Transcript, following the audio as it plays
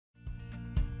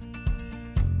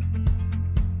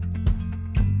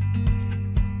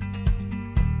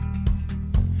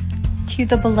To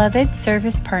the beloved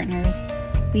service partners,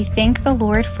 we thank the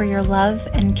Lord for your love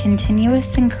and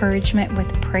continuous encouragement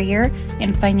with prayer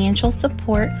and financial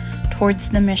support towards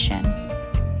the mission.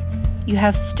 You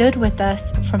have stood with us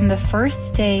from the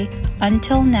first day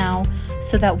until now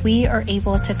so that we are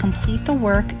able to complete the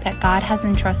work that God has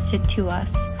entrusted to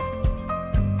us.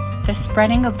 The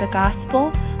spreading of the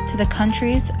gospel to the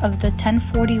countries of the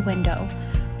 1040 window,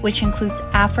 which includes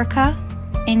Africa,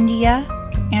 India,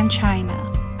 and China.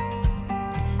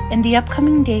 In the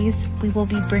upcoming days, we will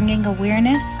be bringing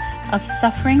awareness of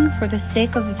suffering for the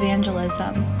sake of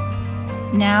evangelism.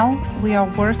 Now, we are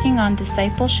working on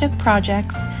discipleship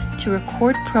projects to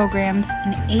record programs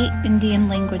in 8 Indian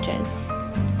languages.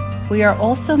 We are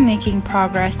also making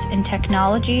progress in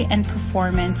technology and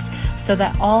performance so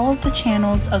that all of the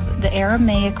channels of the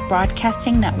Aramaic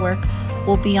Broadcasting Network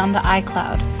will be on the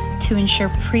iCloud to ensure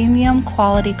premium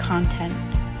quality content.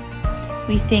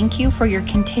 We thank you for your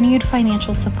continued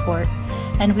financial support,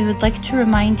 and we would like to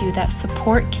remind you that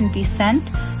support can be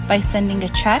sent by sending a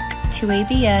check to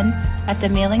ABN at the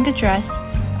mailing address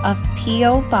of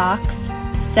P.O. Box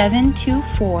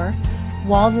 724,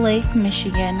 Walled Lake,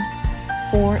 Michigan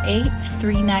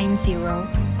 48390,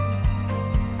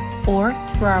 or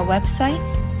through our website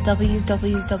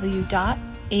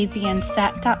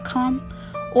www.abnsat.com,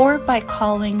 or by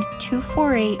calling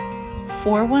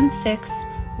 248-416-1300.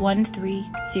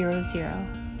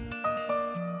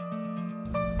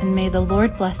 And may the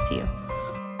Lord bless you.